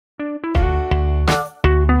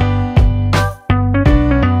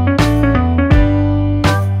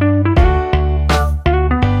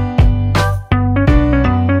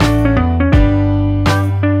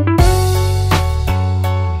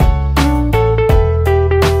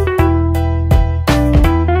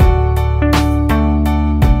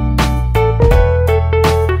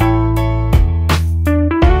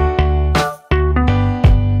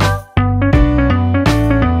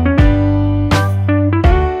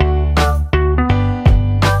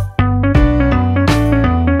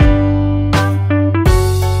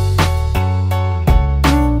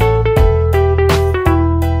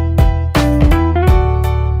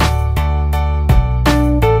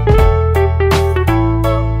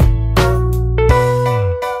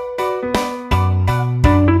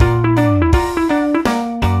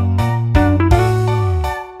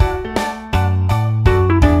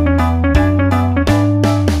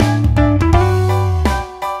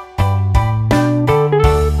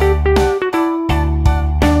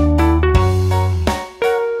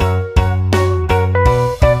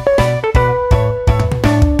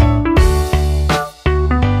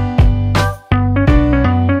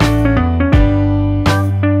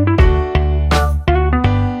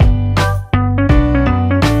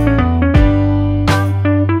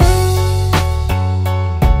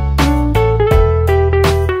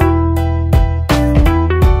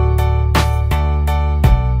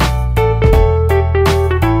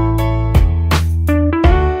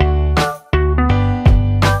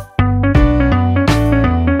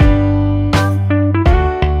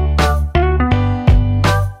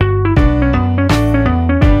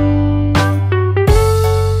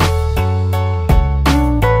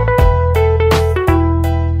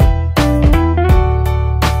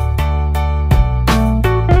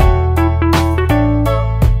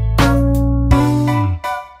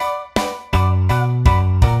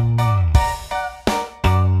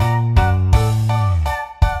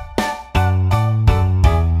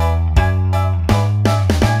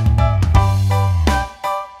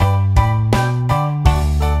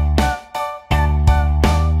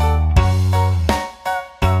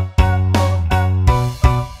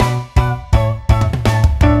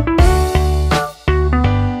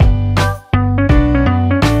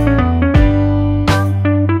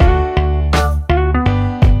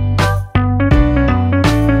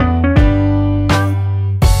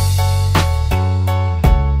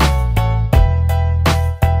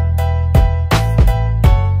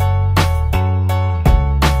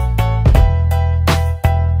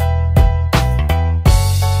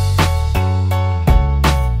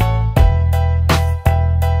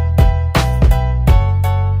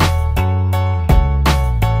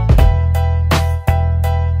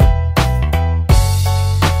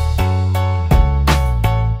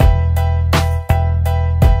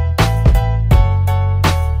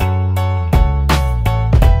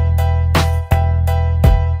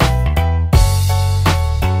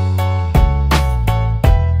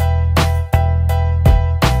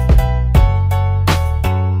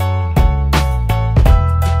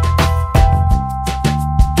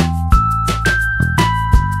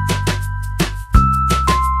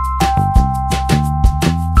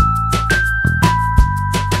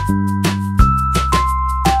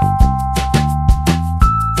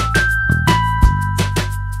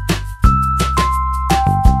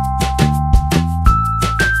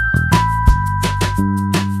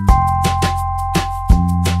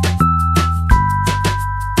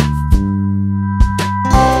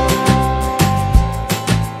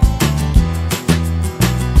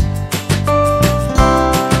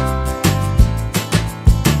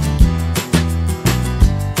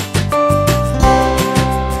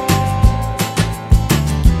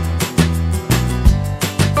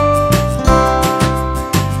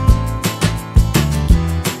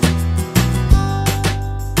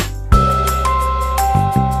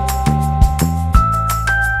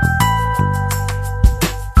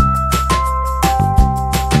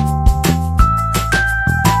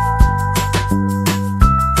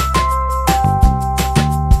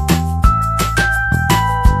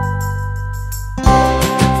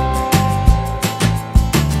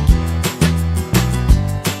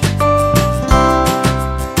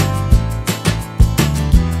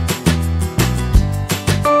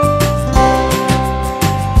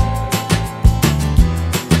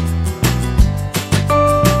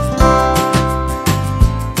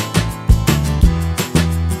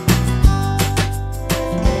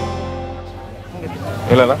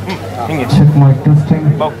ಇಲ್ಲಲ್ಲ ಹಿಂಗೆ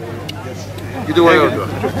ಇದು ಒಳ್ಳೆ ಉಂಟು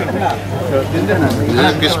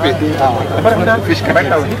ಕ್ರಿಸ್ಪಿ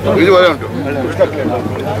ಇದು ಒಳ್ಳೆ ಉಂಟು.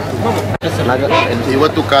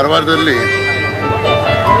 ಇವತ್ತು ಕಾರವಾರದಲ್ಲಿ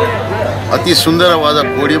ಅತಿ ಸುಂದರವಾದ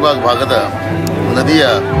ಕೋಡಿಬಾಗ್ ಭಾಗದ ನದಿಯ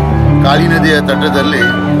ಕಾಳಿ ನದಿಯ ತಟದಲ್ಲಿ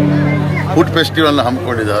ಫುಡ್ ಫೆಸ್ಟಿವಲ್ನ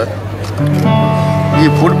ಹಮ್ಮಿಕೊಂಡಿದ್ದಾರೆ. ಈ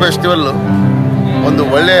ಫುಡ್ ಫೆಸ್ಟಿವಲ್ ಒಂದು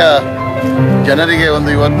ಒಳ್ಳೆಯ ಜನರಿಗೆ ಒಂದು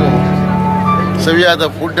ಇವತ್ತು ಸವಿಯಾದ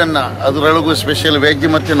ಫುಡ್ಡನ್ನು, ಅದರೊಳಗೂ ಸ್ಪೆಷಲ್ ವೆಜ್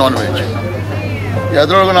ಮತ್ತು ನಾನ್ ವೆಜ್,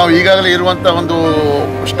 ಅದರೊಳಗೂ ನಾವು ಈಗಾಗಲೇ ಇರುವಂಥ ಒಂದು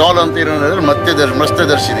ಸ್ಟಾಲ್ ಅಂತ ಏನಂದರೆ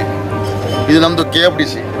ಮತ್ಸ್ಯದರ್ಶಿನಿ. ಇದು ನಮ್ಮದು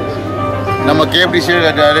KFDC. ನಮ್ಮ KFDC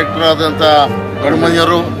ಡೈರೆಕ್ಟರ್ ಆದಂಥ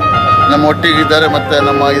ಗಣಮನಿಯವರು ನಮ್ಮ ಒಟ್ಟಿಗಿದ್ದಾರೆ, ಮತ್ತು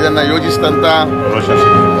ನಮ್ಮ ಇದನ್ನು ಯೋಜಿಸಿದಂಥ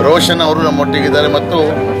ರೋಷನ್ ಅವರು ನಮ್ಮ ಒಟ್ಟಿಗಿದ್ದಾರೆ, ಮತ್ತು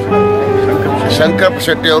ಶಂಕರ್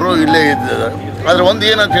ಶೆಟ್ಟಿ ಅವರು ಇಲ್ಲೇ ಇದ್ದಾರೆ. ಆದರೆ ಒಂದು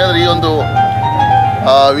ಏನಂತ ಹೇಳಿದ್ರೆ, ಈ ಒಂದು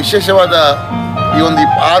ವಿಶೇಷವಾದ ಈ ಒಂದು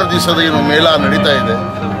 6 ದಿವಸದ ಏನು ಮೇಳ ನಡೀತಾ ಇದೆ,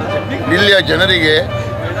 ಇಲ್ಲಿಯ ಜನರಿಗೆ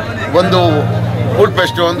ಒಂದು ಫುಡ್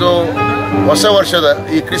ಫೆಸ್ಟಿವಲ್, ಒಂದು ಹೊಸ ವರ್ಷದ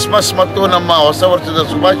ಈ ಕ್ರಿಸ್ಮಸ್ ಮತ್ತು ನಮ್ಮ ಹೊಸ ವರ್ಷದ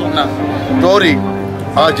ಶುಭಾಶಯನ ತೋರಿ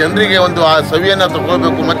ಆ ಜನರಿಗೆ ಒಂದು ಆ ಸವಿಯನ್ನು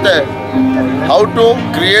ತಗೊಳ್ಬೇಕು. ಮತ್ತು how to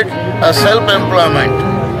create a self employment.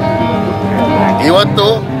 ಇವತ್ತು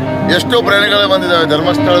ಎಷ್ಟೋ ಪ್ರೇರಣೆಗಳು ಬಂದಿದ್ದಾವೆ,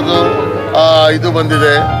 ಧರ್ಮಸ್ಥಳದ್ದು ಇದು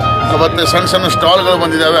ಬಂದಿದೆ, ಮತ್ತು ಸಣ್ಣ ಸಣ್ಣ ಸ್ಟಾಲ್ಗಳು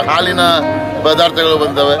ಬಂದಿದ್ದಾವೆ, ಹಾಲಿನ ಪದಾರ್ಥಗಳು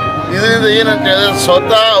ಬಂದಿದ್ದಾವೆ. ಇದರಿಂದ ಏನಂತ ಹೇಳಿದ್ರೆ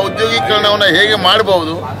ಸ್ವತಃ ಉದ್ಯೋಗೀಕರಣವನ್ನು ಹೇಗೆ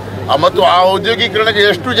ಮಾಡ್ಬೋದು, ಮತ್ತು ಆ ಉದ್ಯೋಗೀಕರಣಕ್ಕೆ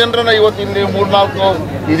ಎಷ್ಟು ಜನರನ್ನ ಇವತ್ತು ಇಲ್ಲಿ 3-4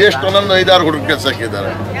 ಇದೆಷ್ಟು ಒಂದೊಂದು 5-6 ಹುಡುಗ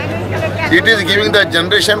ಕೆಲಸಕ್ಕಿದ್ದಾರೆ. It is giving the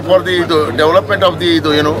generation for the ಇದು ಡೆವಲಪ್ಮೆಂಟ್ ಆಫ್ ದಿ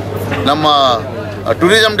ಇದು ಏನು ನಮ್ಮ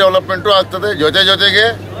ಟೂರಿಸಂ ಡೆವಲಪ್ಮೆಂಟು ಆಗ್ತದೆ, ಜೊತೆಗೆ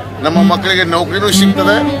ನಮ್ಮ ಮಕ್ಕಳಿಗೆ ನೌಕರಿನೂ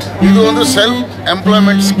ಸಿಗ್ತದೆ. ಇದು ಒಂದು ಸೆಲ್ಫ್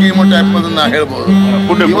ಎಂಪ್ಲಾಯ್ಮೆಂಟ್ ಸ್ಕೀಮ್ ಟೈಪ್ ಅದನ್ನು ಹೇಳ್ಬೋದು.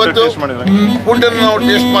 ಇವತ್ತು ಫುಡ್ಡನ್ನು ನಾವು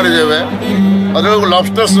ಟೇಸ್ಟ್ ಮಾಡಿದ್ದೇವೆ, ಅದರೊಳಗೆ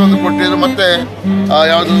ಲಾಬ್ಸ್ಟರ್ಸ್ ಒಂದು ಕೊಟ್ಟಿದ್ರು, ಮತ್ತು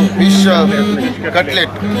ಯಾವುದು fish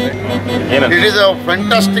cutlet. It is a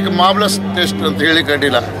fantastic marvellous taste ಅಂತ ಹೇಳಿ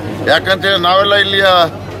ಕಟ್ಟಿಲ್ಲ. ಯಾಕಂತೇಳಿ ನಾವೆಲ್ಲ ಇಲ್ಲಿಯ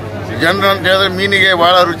ಜನರು ಅಂತ ಹೇಳಿದ್ರೆ ಮೀನಿಗೆ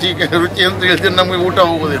ಭಾಳ ರುಚಿ ಅಂತ ಹೇಳಿದ್ರೆ ನಮಗೆ ಊಟ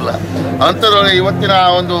ಹೋಗೋದಿಲ್ಲ. ಅಂಥದ್ರೊಳಗೆ ಇವತ್ತಿನ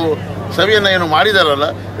ಒಂದು ಸವಿಯನ್ನು ಏನು ಮಾಡಿದಾರಲ್ಲ,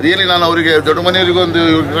 ರಿಯಲಿ ನಾನು ಅವರಿಗೆ ದೊಡ್ಡ ಮನೆಯವರಿಗೊಂದು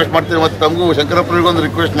ರಿಕ್ವೆಸ್ಟ್ ಮಾಡ್ತೇನೆ, ಮತ್ತು ತಮಗೂ ಶಂಕರಪ್ಪನಿಗೊಂದು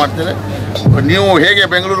ರಿಕ್ವೆಸ್ಟ್ ಮಾಡ್ತೇನೆ. ನೀವು ಹೇಗೆ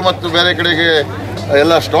ಬೆಂಗಳೂರು ಮತ್ತು ಬೇರೆ ಕಡೆಗೆ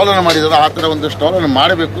ಎಲ್ಲ ಸ್ಟಾಲನ್ನು ಮಾಡಿದಾರೋ ಆ ಥರ ಒಂದು ಸ್ಟಾಲನ್ನು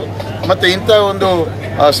ಮಾಡಬೇಕು. ಮತ್ತು ಇಂಥ ಒಂದು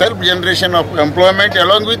self generation of employment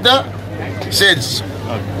along with the sales.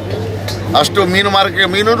 ಅಷ್ಟು ಮೀನು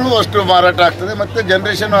ಅಷ್ಟು ಮಾರಾಟ ಆಗ್ತದೆ, ಮತ್ತು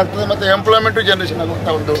ಜನ್ರೇಷನ್ ಆಗ್ತದೆ, ಮತ್ತು ಎಂಪ್ಲಾಯ್ಮೆಂಟು ಜನ್ರೇಷನ್ ಆಗುವಂಥ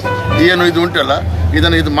ಒಂದು ಏನು ಇದು ಉಂಟಲ್ಲ,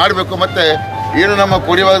 ಇದು ಮಾಡಬೇಕು. ಮತ್ತು ಏನು ನಮ್ಮ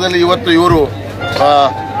ಕೋಡಿಭಾಗದಲ್ಲಿ ಇವತ್ತು ಇವರು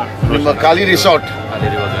ನಿಮ್ಮ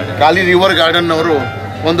ಕಾಲಿ ರಿವರ್ ಗಾರ್ಡನ್ ಅವರು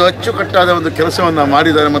ಒಂದು ಅಚ್ಚುಕಟ್ಟಾದ ಒಂದು ಕೆಲಸವನ್ನು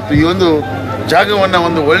ಮಾಡಿದ್ದಾರೆ, ಮತ್ತು ಈ ಒಂದು ಜಾಗವನ್ನು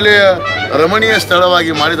ಒಂದು ಒಳ್ಳೆಯ ರಮಣೀಯ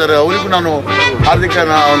ಸ್ಥಳವಾಗಿ ಮಾಡಿದ್ದಾರೆ. ಅವರಿಗೂ ನಾನು ಹಾರ್ದಿಕ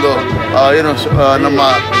ಒಂದು ಏನು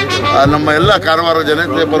ನಮ್ಮ ಎಲ್ಲ ಕಾರವಾರ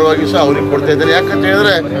ಜನತೆ ಪರವಾಗಿ ಸಹ ಅವ್ರಿಗೆ ಕೊಡ್ತಾ ಇದ್ದಾರೆ. ಯಾಕಂತ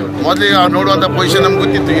ಹೇಳಿದ್ರೆ ಮೊದಲಿಗೆ ನೋಡುವಂಥ ಪೊಸಿಷನ್ ನಮ್ಗೆ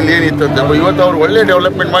ಗೊತ್ತಿತ್ತು ಇಲ್ಲಿ ಏನಿತ್ತು ಅಂತ. ಇವತ್ತು ಅವರು ಒಳ್ಳೆ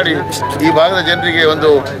ಡೆವಲಪ್ಮೆಂಟ್ ಮಾಡಿ ಈ ಭಾಗದ ಜನರಿಗೆ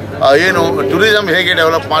ಒಂದು ಏನು ಟೂರಿಸಂ ಹೇಗೆ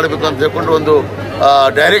ಡೆವಲಪ್ ಮಾಡಬೇಕು ಅಂತ ಹೇಳ್ಕೊಂಡು ಒಂದು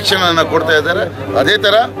ಡೈರೆಕ್ಷನನ್ನು ಕೊಡ್ತಾ ಇದ್ದಾರೆ. ಅದೇ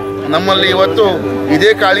ಥರ ನಮ್ಮಲ್ಲಿ ಇವತ್ತು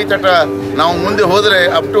ಇದೇ ಕಾಳಿ ತಟ ನಾವು ಮುಂದೆ ಹೋದರೆ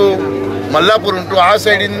ಅಪ್ ಟು ಮಲ್ಲಾಪುರ ಉಂಟು, ಆ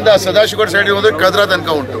ಸೈಡಿನಿಂದ ಸದಾಶಿವಗಢ ಸೈಡಿಗೆ ಹೋದರೆ ಕದ್ರಾ ತನಕ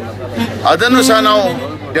ಉಂಟು. ಅದನ್ನು ಸಹ ನಾವು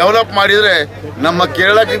ಡೆವಲಪ್ ಮಾಡಿದರೆ ನಮ್ಮ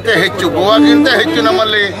ಕೇರಳಕ್ಕಿಂತ ಹೆಚ್ಚು, ಗೋವಾಕ್ಕಿಂತ ಹೆಚ್ಚು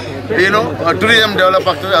ನಮ್ಮಲ್ಲಿ ಏನು ಟೂರಿಸಂ ಡೆವಲಪ್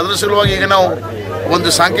ಆಗ್ತದೆ. ಅದರ ಸಲುವಾಗಿ ಈಗ ನಾವು ಒಂದು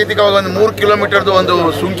ಸಾಂಕೇತಿಕವಾಗಿ ಒಂದು 3 ಕಿಲೋಮೀಟರ್ದು ಒಂದು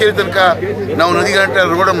ಸುಂಕೇರಿ ತನಕ ನಾವು ನದಿಗಂಟ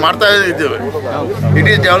ರೋಡ್ ಮಾಡ್ತಾ ಇದ್ದೇವೆ. ಇಟ್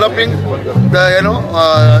ಈಸ್ ಡೆವಲಪಿಂಗ್ ದ ಏನು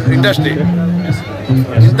ಇಂಡಸ್ಟ್ರಿ.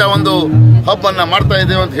 ಇಂಥ ಒಂದು ಹಬ್ಬನ್ನು ಮಾಡ್ತಾ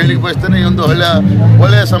ಇದ್ದೇವೆ ಅಂತ ಹೇಳಿ ಬಯಸ್ತೇನೆ. ಈ ಒಂದು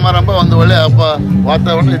ಒಳ್ಳೆಯ ಸಮಾರಂಭ, ಒಂದು ಒಳ್ಳೆಯ ಹಬ್ಬ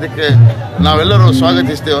ವಾತಾವರಣ, ಇದಕ್ಕೆ ನಾವೆಲ್ಲರೂ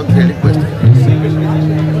ಸ್ವಾಗತಿಸ್ತೇವೆ ಅಂತ ಹೇಳಿ ಬಯಸ್ತೇವೆ.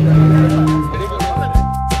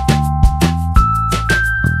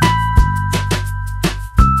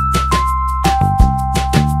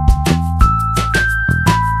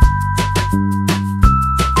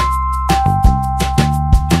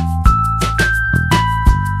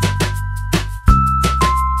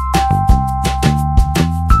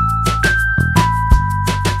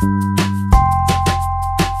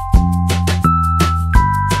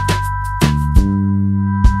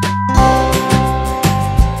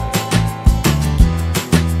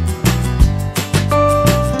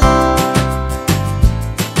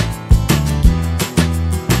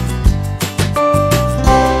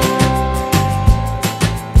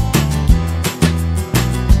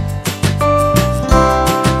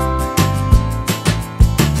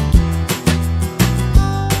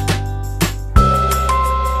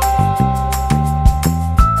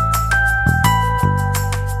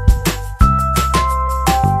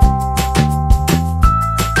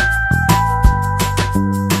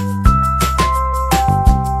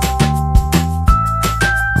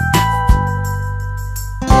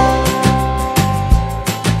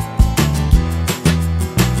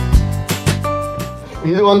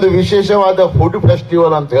 ಇದು ಒಂದು ವಿಶೇಷವಾದ ಫುಡ್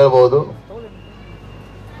ಫೆಸ್ಟಿವಲ್ ಅಂತ ಹೇಳ್ಬೋದು.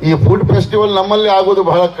 ಈ ಫುಡ್ ಫೆಸ್ಟಿವಲ್ ನಮ್ಮಲ್ಲಿ ಆಗೋದು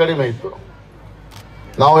ಬಹಳ ಕಡಿಮೆ ಇತ್ತು,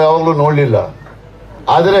 ನಾವು ಯಾವಾಗಲೂ ನೋಡಲಿಲ್ಲ.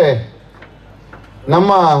 ಆದರೆ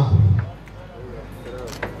ನಮ್ಮ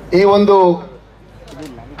ಈ ಒಂದು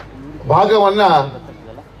ಭಾಗವನ್ನ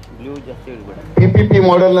PPP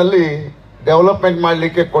ಮಾಡೆಲ್ನಲ್ಲಿ ಡೆವಲಪ್ಮೆಂಟ್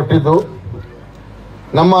ಮಾಡಲಿಕ್ಕೆ ಕೊಟ್ಟಿದ್ದು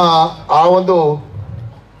ನಮ್ಮ ಆ ಒಂದು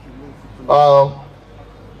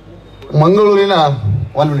ಮಂಗಳೂರಿನ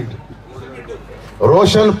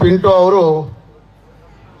ರೋಷನ್ ಪಿಂಟೋ ಅವರು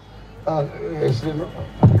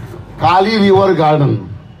ಖಾಲಿ ರಿವರ್ ಗಾರ್ಡನ್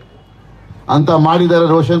ಅಂತ ಮಾಡಿದ್ದಾರೆ.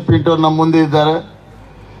 ರೋಷನ್ ಪಿಂಟೋ ನಮ್ಮ ಮುಂದೆ ಇದ್ದಾರೆ.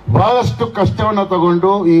 ಬಹಳಷ್ಟು ಕಷ್ಟವನ್ನು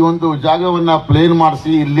ತಗೊಂಡು ಈ ಒಂದು ಜಾಗವನ್ನ ಪ್ಲೇನ್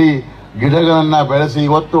ಮಾಡಿಸಿ ಇಲ್ಲಿ ಗಿಡಗಳನ್ನ ಬೆಳೆಸಿ,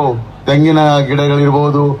 ಇವತ್ತು ತೆಂಗಿನ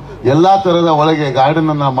ಗಿಡಗಳಿರ್ಬೋದು, ಎಲ್ಲಾ ತರದ ಒಳಗೆ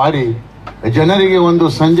ಗಾರ್ಡನ್ ಅನ್ನ ಮಾಡಿ ಜನರಿಗೆ ಒಂದು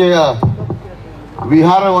ಸಂಜೆಯ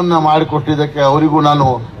ವಿಹಾರವನ್ನ ಮಾಡಿಕೊಟ್ಟಿದ್ದಕ್ಕೆ ಅವರಿಗೂ ನಾನು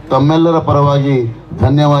ತಮ್ಮೆಲ್ಲರ ಪರವಾಗಿ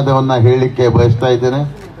ಧನ್ಯವಾದವನ್ನ ಹೇಳಲಿಕ್ಕೆ ಬಯಸ್ತಾ ಇದ್ದೇನೆ.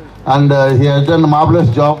 And he has done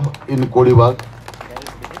marvellous job in Kodibag.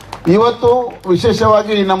 ಇವತ್ತು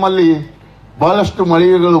ವಿಶೇಷವಾಗಿ ನಮ್ಮಲ್ಲಿ ಬಹಳಷ್ಟು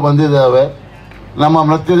ಮಳಿಗೆಗಳು ಬಂದಿದ್ದಾವೆ. ನಮ್ಮ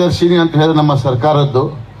ನೃತ್ಯದರ್ಶಿನಿ ಅಂತ ಹೇಳಿದ್ರೆ ನಮ್ಮ ಸರ್ಕಾರದ್ದು,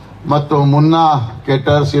 ಮತ್ತು ಮುನ್ನಾ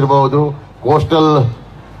ಕೇಟರ್ಸ್ ಇರಬಹುದು, ಕೋಸ್ಟಲ್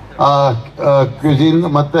ಕ್ಯೂಸಿನ್,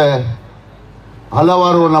 ಮತ್ತೆ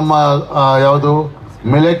ಹಲವಾರು ನಮ್ಮ ಯಾವುದು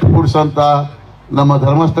ಮಿಲೆಟ್ ಫುಡ್ಸ್ ಅಂತ ನಮ್ಮ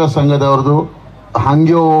ಧರ್ಮಸ್ಥಳ ಸಂಘದವ್ರದ್ದು,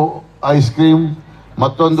 ಹಂಗ್ಯೋ ಐಸ್ ಕ್ರೀಮ್,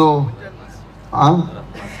 ಮತ್ತೊಂದು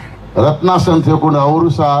ರತ್ನಾಸ್ ಅಂತ ಹೇಳ್ಕೊಂಡು ಅವರು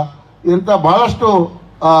ಸಹ ಇಂಥ ಬಹಳಷ್ಟು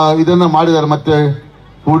ಇದನ್ನ ಮಾಡಿದ್ದಾರೆ. ಮತ್ತೆ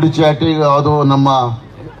ಫುಡ್ ಚಾಟಿಂಗ್ ಅದು ನಮ್ಮ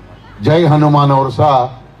ಜೈ ಹನುಮಾನ್ ಅವರು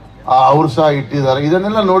ಸಹ ಇಟ್ಟಿದ್ದಾರೆ.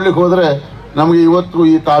 ಇದನ್ನೆಲ್ಲ ನೋಡ್ಲಿಕ್ಕೆ ಹೋದ್ರೆ ನಮಗೆ ಇವತ್ತು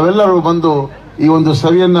ಈ ತಾವೆಲ್ಲರೂ ಬಂದು ಈ ಒಂದು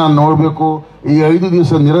ಸವಿಯನ್ನ ನೋಡಬೇಕು. ಈ 5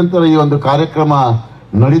 ದಿವಸ ನಿರಂತರ ಈ ಒಂದು ಕಾರ್ಯಕ್ರಮ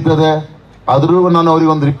ನಡೀತದೆ. ಆದರೂ ನಾನು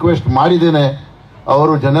ಅವರಿಗೆ ಒಂದು ರಿಕ್ವೆಸ್ಟ್ ಮಾಡಿದ್ದೇನೆ.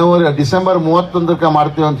 ಅವರು ಡಿಸೆಂಬರ್ 31ಕ್ಕೆ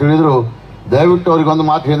ಮಾಡ್ತೀವಿ ಅಂತ ಹೇಳಿದ್ರು. ದಯವಿಟ್ಟು ಅವ್ರಿಗೆ ಒಂದು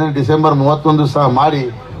ಮಾತು ಹೇಳಿದ್ರೆ ಡಿಸೆಂಬರ್ 31 ಸಹ ಮಾಡಿ.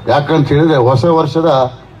 ಯಾಕಂತ ಹೇಳಿದ್ರೆ ಹೊಸ ವರ್ಷದ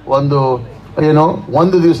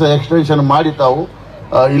ಒಂದು ದಿವಸ ಎಕ್ಸ್ಟೆನ್ಷನ್ ಮಾಡಿ ತಾವು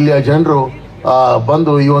ಇಲ್ಲಿಯ ಜನರು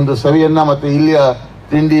ಬಂದು ಈ ಒಂದು ಸವಿಯನ್ನ ಮತ್ತು ಇಲ್ಲಿಯ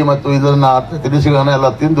ತಿಂಡಿ ಮತ್ತು ಇದನ್ನ ತಿನಿಸುಗಳನ್ನ ಎಲ್ಲ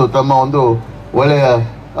ತಿಂದು ತಮ್ಮ ಒಂದು ಒಳ್ಳೆಯ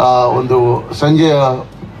ಒಂದು ಸಂಜೆಯ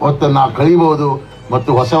ಹೊತ್ತನ್ನ ಕಳೀಬಹುದು. ಮತ್ತು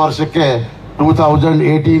ಹೊಸ ವರ್ಷಕ್ಕೆ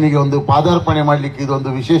 2018ಗೆ ಒಂದು ಪಾದಾರ್ಪಣೆ ಮಾಡಲಿಕ್ಕೆ ಇದೊಂದು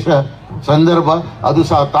ವಿಶೇಷ ಸಂದರ್ಭ. ಅದು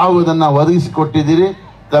ಸಹ ತಾವು ಇದನ್ನ ಒದಗಿಸಿಕೊಟ್ಟಿದ್ದೀರಿ.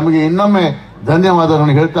 ತಮಗೆ ಇನ್ನೊಮ್ಮೆ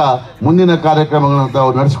ಧನ್ಯವಾದಗಳನ್ನು ಹೇಳ್ತಾ ಮುಂದಿನ ಕಾರ್ಯಕ್ರಮಗಳನ್ನು ತಾವು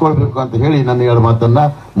ನಡೆಸಿಕೊಳ್ಬೇಕು ಅಂತ ಹೇಳಿ ನನ್ನ 2 ಮಾತನ್ನ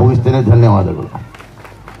ಮುಗಿಸ್ತೇನೆ. ಧನ್ಯವಾದಗಳು.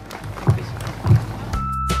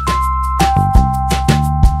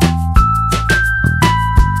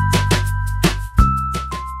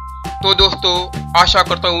 तो दोस्तों, आशा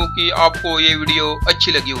करता हूँ कि आपको ये वीडियो अच्छी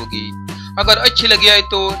लगी होगी। अगर अच्छी लगी है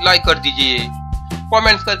तो लाइक कर दीजिए,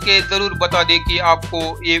 कमेंट्स करके जरूर बता दें कि आपको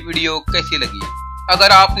ये वीडियो कैसी लगी। अगर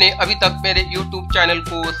आपने अभी तक मेरे YouTube चैनल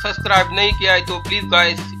को सब्सक्राइब नहीं किया है तो प्लीज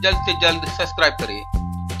गाइस जल्द से जल्द सब्सक्राइब करें।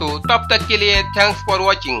 तो तब तक के लिए थैंक्स फॉर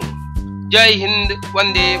वॉचिंग। जय हिंद,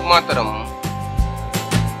 वंदे मातरम।